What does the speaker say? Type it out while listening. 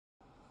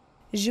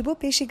Ji bo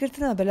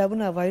pêşîgirtina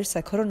belavbûna vîrusa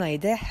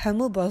koronayê de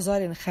hemû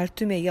bazarên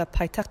Xertûmê ya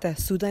paytexta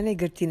Sudanê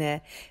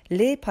girtîne.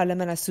 Lê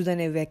Parlemena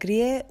Sudanê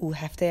vekiriye û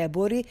hefteya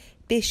borî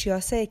pêş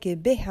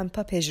yasayekê bê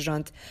hempa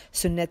pêjirand.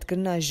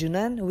 Sunnetkirina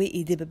jinan wê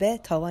îdî bibe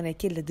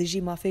tawanekê li dijî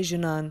mafê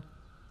jinan.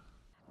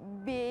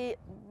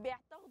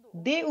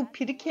 Dê û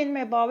pirikên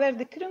me bawer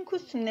dikirin ku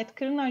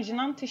sunnetkirina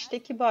jinan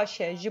tiştekî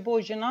baş e. Ji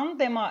bo jinan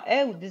dema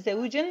ew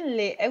dizewicin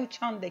lê ew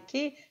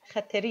çandekî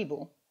xeterî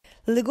bû.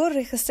 Li gor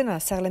rêxistina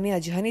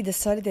Serlemiya Cîhanî di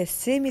salê de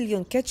 3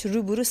 milyon keç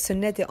rûbirû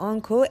sunnetê an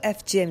ku ev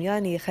cem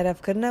yanî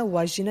xerabkirina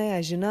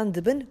wajînaya jinan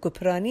dibin ku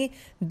piranî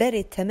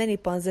berê temenê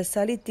 15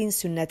 salî tîn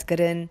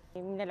sunnetkirin.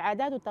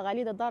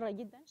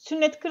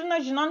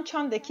 Sunnetkirina jinan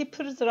çandekî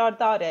pir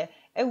zirardar e.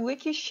 Ew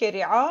wekî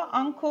şerîa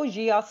an ku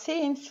ji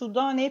yaseyên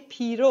Sudanê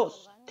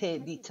pîroz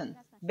tê dîtin.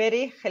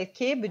 Berê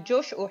xelkê bi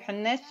coş û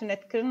hinne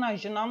sunnetkirina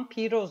jinan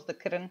pîroz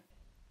dikirin.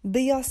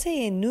 Bi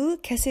yasayên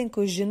nû kesên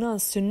ku jinan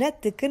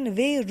sunnet dikin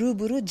vê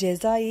rûbirû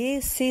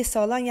cezayê 3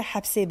 salan ya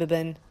hepsê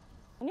bibin.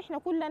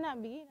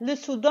 Li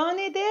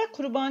Sudanê de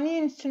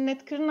qurbaniyên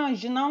sunnetkirina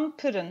jinan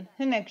pirin.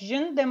 Hinek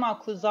jin dema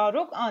ku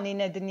zarok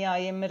anîne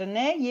dinyayê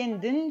mirine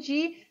yên din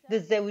jî di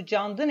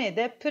zewicandinê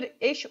de pir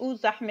êş û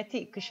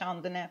zehmetî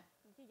kişandine.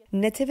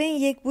 Netewên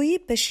yekbûyî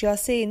pêş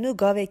yasayê nû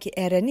gavekî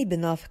erenî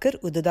bi nav kir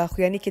û di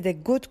daxuyanîkê de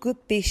got ku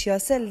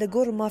pêşyase li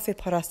gor mafê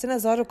parastina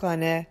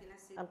zarokan e.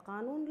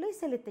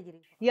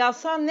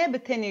 Yasa ne bi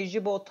tenê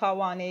ji bo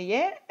tawanê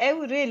ye, ew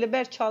rê li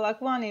ber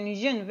çalakvanên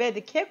jin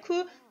vedike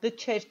ku di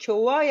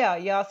çerçovaya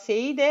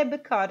yaseyî de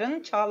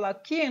bikarin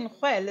çalakiyên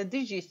xwe li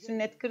dijî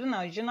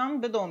sunnetkirina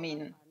jinan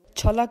bidomînin.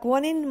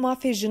 Çalakwanên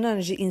mafê jinan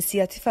ji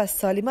însiyatîfa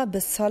salîma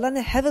bi salan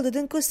hevil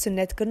didin ku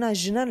sunnetkirina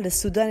jinan li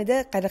Sudanê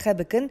de qedexe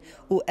bikin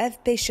û ev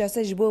pêş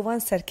yase ji bo van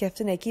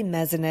serkeftinekî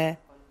mezin e.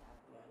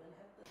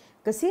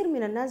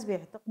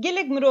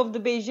 Gelek mirov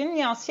dibêjin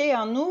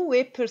yaseya nû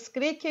wê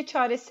pirsgirêkê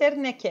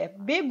çareser neke.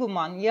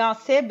 Bêguman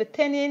yase bi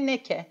tenê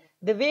neke.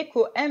 Divê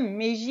ku em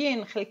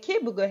mejiyên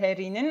xelkê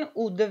biguherînin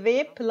û divê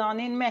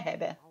planên me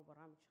hebe.